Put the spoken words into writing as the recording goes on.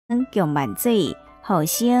供万水，护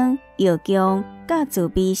生药供甲慈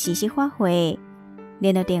悲时时发挥。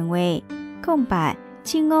联络电话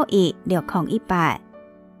0875160618。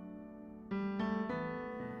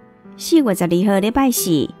4月12号礼拜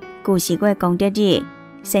四，旧时月功德日，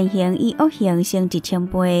善行与恶行成1000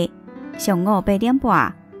倍。上午8点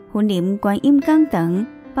半，分林观音讲堂，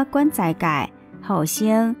八关斋戒，护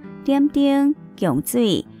生点灯供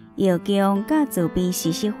水，药供甲慈悲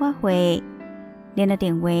时时发挥。联络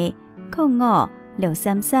电话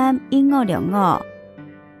0563315565。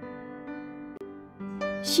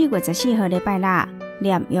4月14号礼拜六，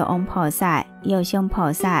念药王菩萨、药上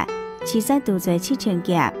菩萨，七彩度罪7000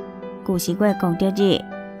劫。旧时月功德日，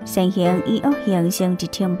善行与恶行成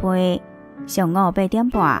1000倍。上午8点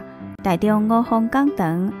半，台中五峰讲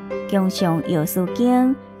堂，供上药师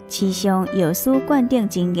经，持上药师灌顶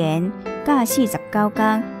真言，甲49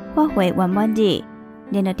天发挥圆满日。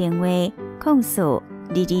联络电话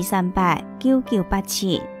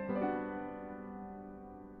0422389987。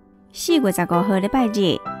4月15号礼拜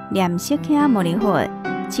日，念释迦牟尼佛，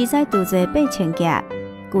七彩度罪8000劫。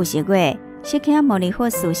旧时月释迦牟尼佛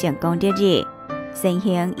殊胜功德日，善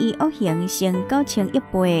行与恶行成9001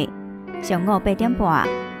倍。上午8点半，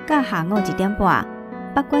甲下午1点半，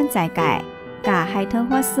八关斋戒，甲海豚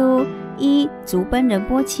法师以主本人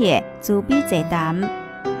波切慈悲济谈。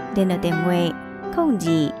联络电话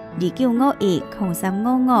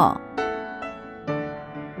0229510355。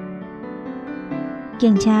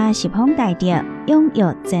敬请十方大德踊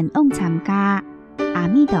跃前往参加。阿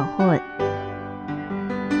弥陀佛。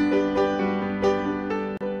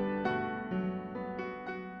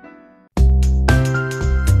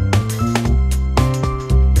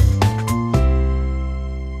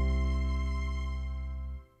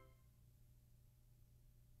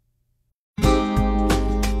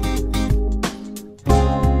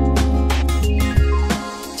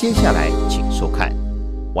接下来，请收看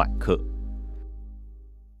晚课。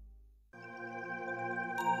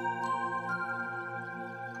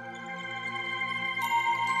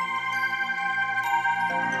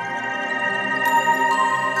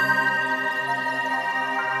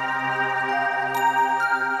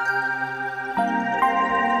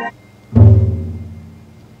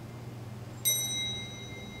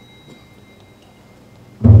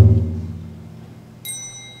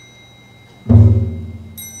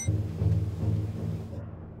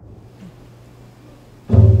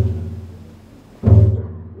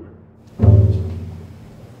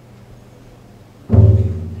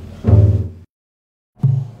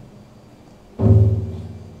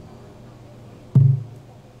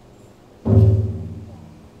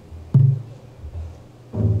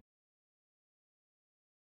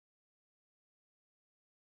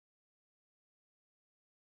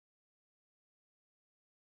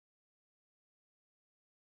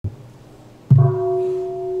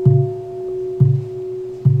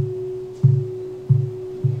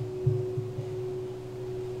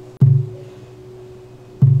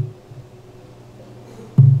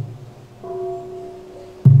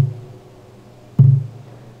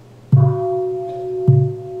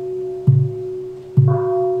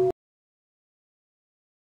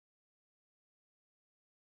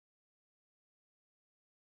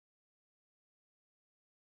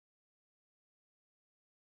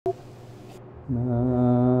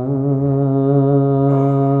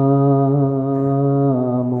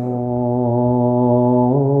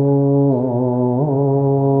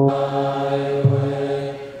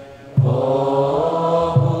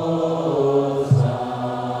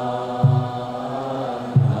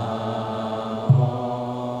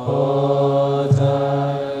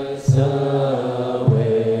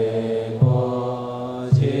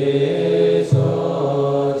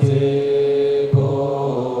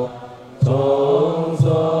总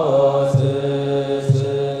说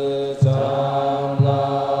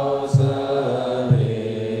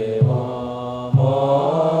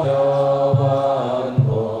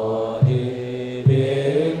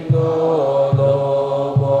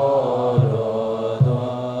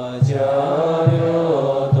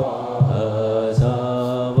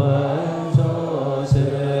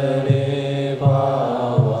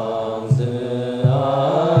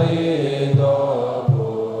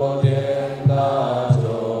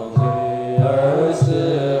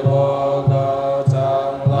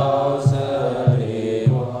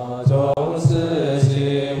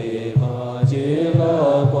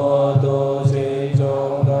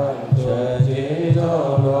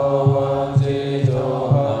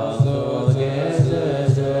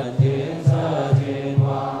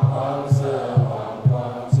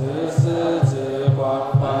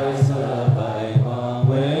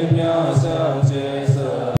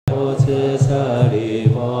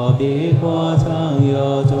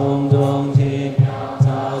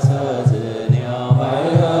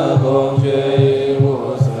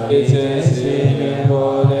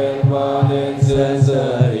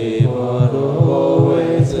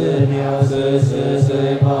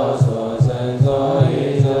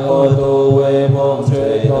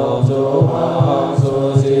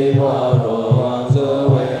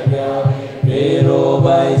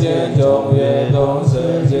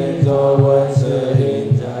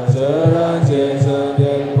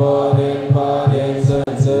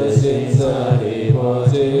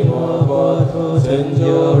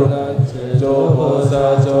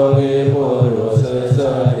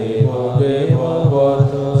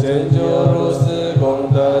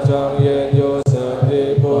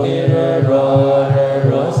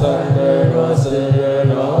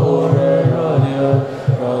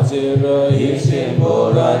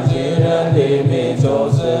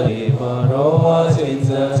利波罗我亲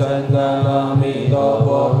自承担阿弥陀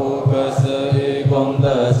佛不可思议功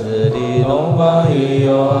德之力，东方已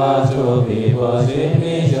有阿处毗婆悉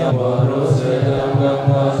弥相婆如是等根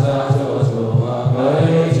我萨处处我可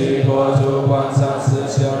以去过处观察思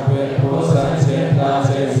想遍普三千大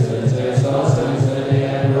千世界受生之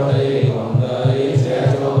言如意功德一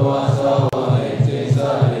切诸佛所我已经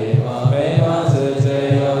舍利佛每满世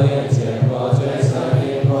界有眼见过最舍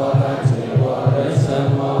利佛但觉过人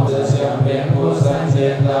生梦思想遍普三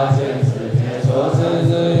千大千世界受生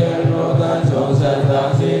之言如但众生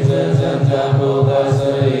当其自真正不可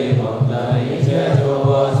思议功德一切诸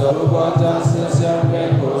佛所观察思想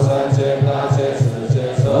遍普三千大千世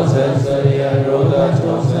界受生之言如但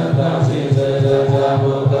众生当其自真正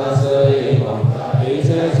不可思议功德一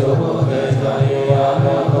切诸佛对传于阿弥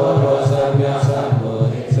陀罗三藐三菩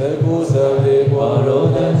提是故舍利波罗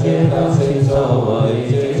等皆当信受我一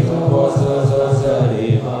切诸佛所说舍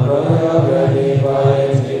利波罗有人力法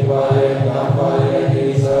言经法言当法言地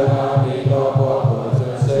舍阿弥陀佛不尊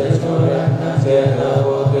谁出人能见得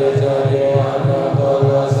我对这里阿弥陀罗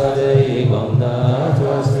三利功德作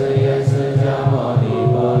是言释迦牟尼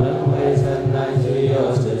佛能为尘难具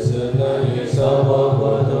有此事能于受佛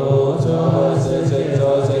国土作何事成就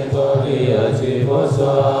成就第二句佛说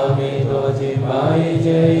阿弥陀经把一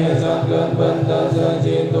切业障根本等正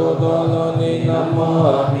经度多罗尼南无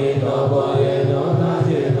阿弥陀佛耶多那揭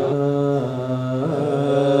多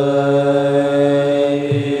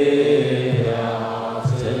了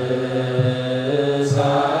知三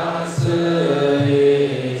世一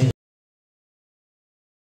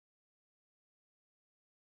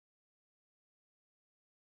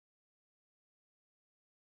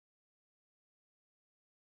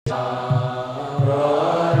若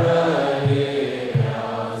人欲了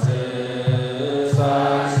知三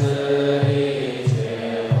世一切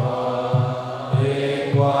佛因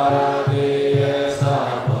果地耶萨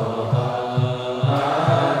婆诃安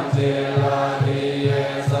吉拉地耶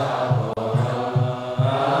萨婆诃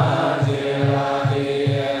安吉拉地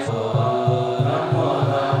耶萨婆诃南无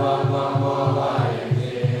大方广博华严经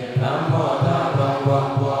南无大方广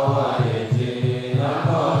博华严经南无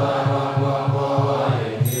大方广博华严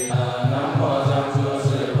经南无藏诸释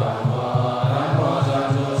梵佛南无藏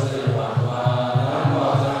诸释梵佛南无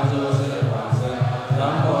藏诸释梵僧南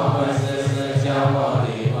无本师释迦牟尼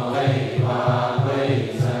佛皈依法皈依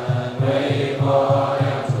僧皈依佛两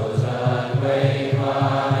处僧皈依法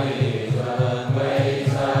一一尊皈依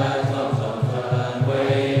僧众众尊皈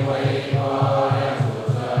依佛两处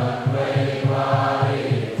僧皈依法一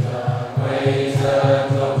一尊皈依僧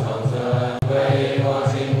众众尊皈依佛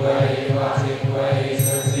亲皈依法亲皈依僧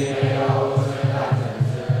亲了无生大正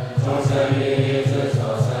知众生一之所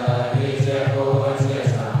生一切不闻皆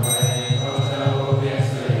忏悔众生无边誓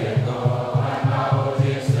愿度烦恼无尽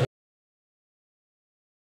誓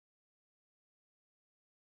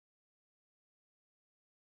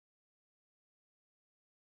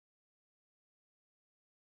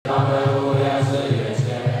他们无量誓愿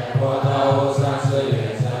前佛道无上誓愿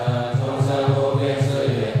生众生无边誓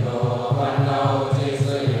愿度烦恼无尽誓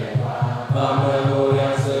愿还他们无量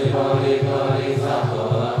誓愿婆利婆利萨婆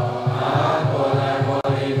诃阿婆来婆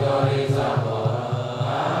利婆利萨婆诃阿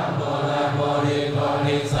婆来婆利婆利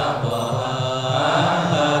萨婆诃阿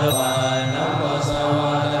哈罗汉南无萨瓦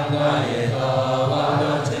当嘎耶多瓦多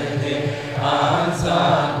切提安萨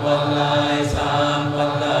波来萨波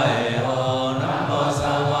来哦南无萨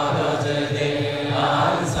瓦多切提安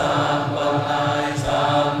萨波来萨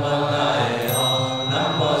波来哦南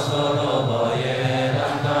无梭罗婆耶当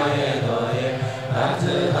嘎耶多耶南知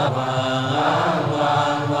道王安王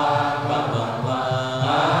王王王王安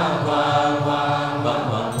王王王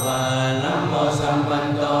王王南无三班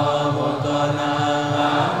多摩多那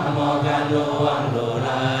南无甘露王如来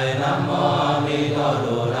南无阿弥陀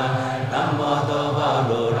如来南无多宝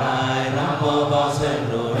如来南无宝胜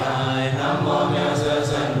如来南无妙色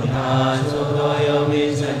胜如来诸多有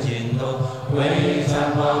名胜净土唯一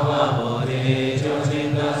禅宝华菩提究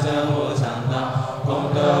竟的生无常道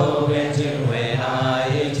功德无边尽未来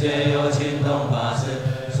一切有情同法师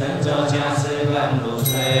神咒加持甘露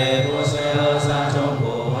水不是恶杀众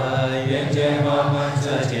不闻愿见我们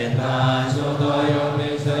这简单诸多有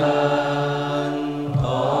名胜